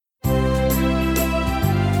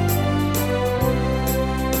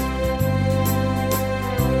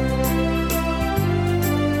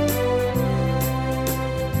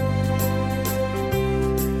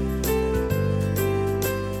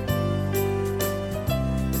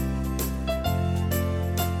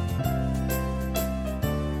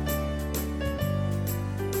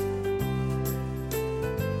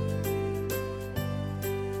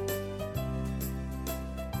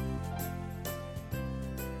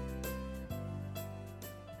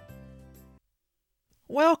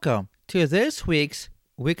Welcome to this week's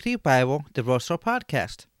weekly Bible devotional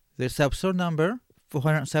podcast. This is episode number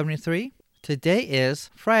 473. Today is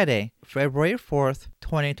Friday, February 4th,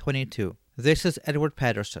 2022. This is Edward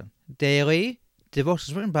Patterson. Daily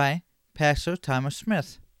devotions written by Pastor Thomas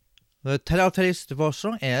Smith. The title of today's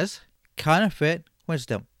devotional is Counterfeit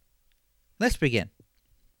Wisdom. Let's begin.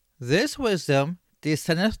 This wisdom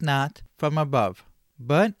descendeth not from above,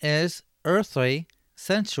 but is earthly,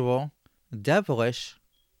 sensual, devilish.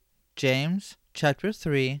 James chapter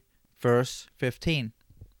 3, verse 15.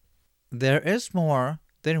 There is more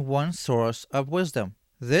than one source of wisdom.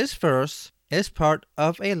 This verse is part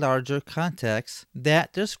of a larger context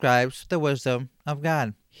that describes the wisdom of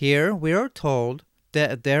God. Here we are told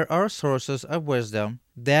that there are sources of wisdom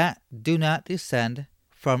that do not descend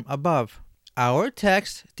from above. Our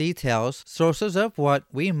text details sources of what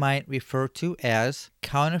we might refer to as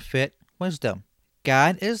counterfeit wisdom.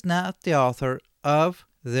 God is not the author of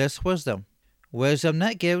this wisdom. Wisdom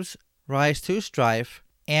that gives rise to strife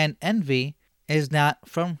and envy is not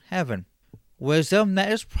from heaven. Wisdom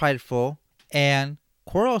that is prideful and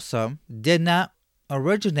quarrelsome did not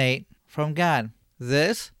originate from God.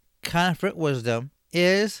 This counterfeit wisdom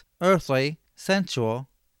is earthly, sensual,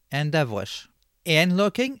 and devilish. In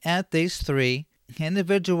looking at these three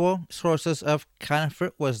individual sources of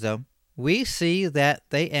counterfeit wisdom, we see that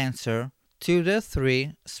they answer to the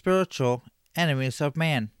three spiritual enemies of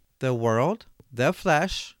man: the world, the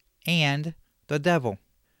flesh, and the devil.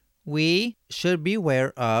 We should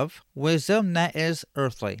beware of wisdom that is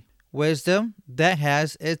earthly. Wisdom that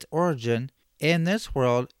has its origin in this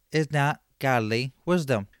world is not godly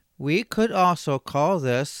wisdom. We could also call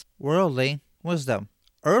this worldly wisdom.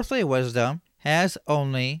 Earthly wisdom has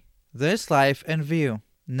only this life in view,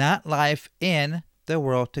 not life in the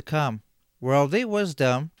world to come. Worldly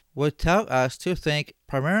wisdom would tell us to think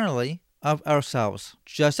primarily of ourselves,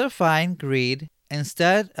 justifying greed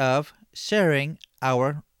instead of sharing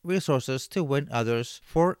our resources to win others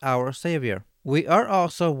for our Savior. We are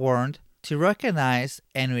also warned to recognize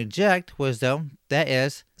and reject wisdom that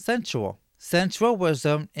is sensual. Sensual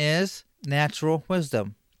wisdom is natural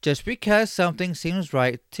wisdom. Just because something seems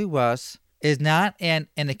right to us is not an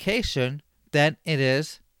indication that it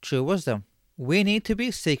is true wisdom. We need to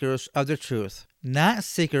be seekers of the truth, not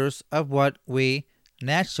seekers of what we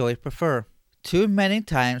naturally prefer. Too many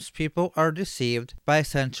times people are deceived by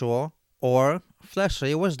sensual or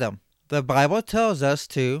fleshly wisdom. The Bible tells us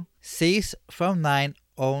to cease from thine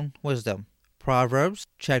own wisdom. Proverbs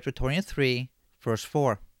chapter 23, verse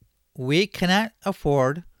 4. We cannot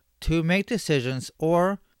afford to make decisions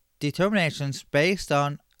or determinations based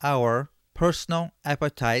on our personal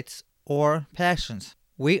appetites or passions.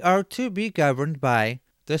 We are to be governed by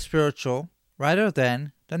the spiritual rather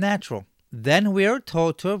than the natural. Then we are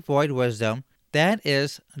told to avoid wisdom that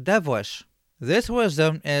is devilish. This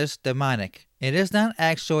wisdom is demonic. It is not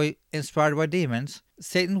actually inspired by demons.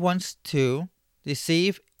 Satan wants to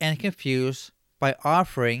deceive and confuse by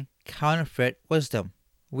offering counterfeit wisdom.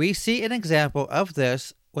 We see an example of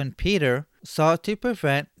this when Peter sought to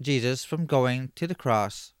prevent Jesus from going to the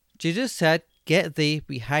cross. Jesus said, "Get thee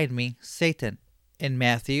behind me, Satan," in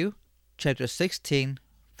Matthew chapter 16,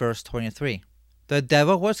 verse 23. The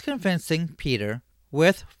devil was convincing Peter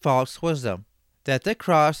with false wisdom that the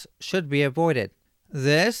cross should be avoided.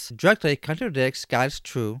 This directly contradicts God's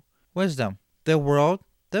true wisdom. The world,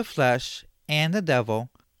 the flesh, and the devil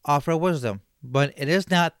offer wisdom, but it is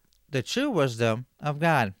not the true wisdom of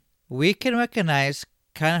God. We can recognize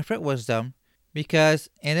counterfeit wisdom because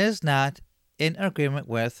it is not in agreement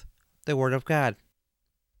with the Word of God.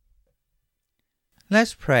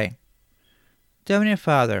 Let's pray. Dear Heavenly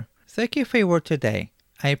Father, thank you for your word today.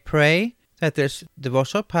 I pray that this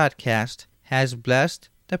devotional podcast has blessed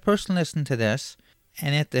the person listening to this,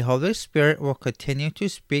 and that the Holy Spirit will continue to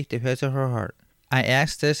speak to his or her heart. I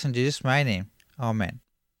ask this in Jesus' mighty name. Amen.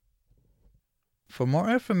 For more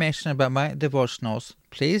information about my devotionals,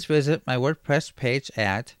 please visit my WordPress page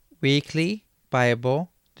at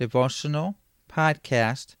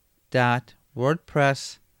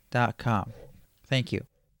weeklybibledevotionalpodcast.wordpress.com. Thank you.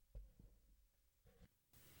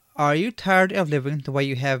 Are you tired of living the way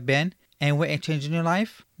you have been and want a change in your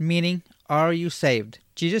life? Meaning, are you saved?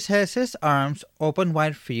 Jesus has his arms open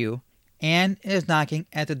wide for you and is knocking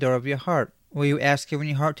at the door of your heart. Will you ask him in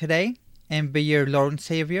your heart today and be your Lord and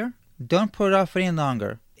Savior? Don't put it off any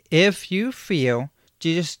longer. If you feel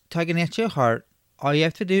Jesus tugging at your heart, all you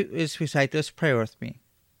have to do is recite this prayer with me.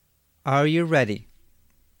 Are you ready?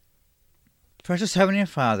 Precious Heavenly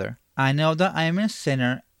Father, I know that I am a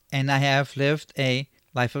sinner and I have lived a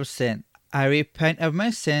life of sin. I repent of my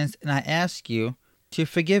sins and I ask you to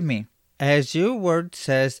forgive me. As your word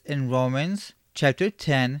says in Romans chapter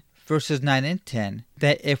 10, verses 9 and 10,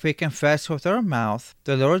 that if we confess with our mouth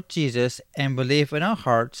the Lord Jesus and believe in our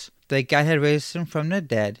hearts that God had raised him from the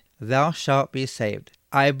dead, thou shalt be saved.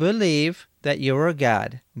 I believe that you are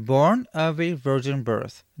God, born of a virgin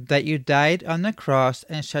birth, that you died on the cross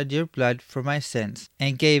and shed your blood for my sins,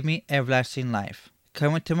 and gave me everlasting life.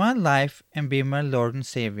 Come into my life and be my Lord and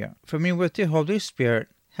Savior. Fill me with your Holy Spirit.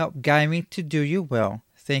 Help guide me to do your will.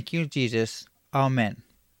 Thank you, Jesus. Amen.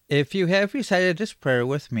 If you have recited this prayer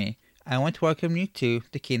with me, I want to welcome you to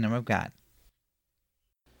the Kingdom of God.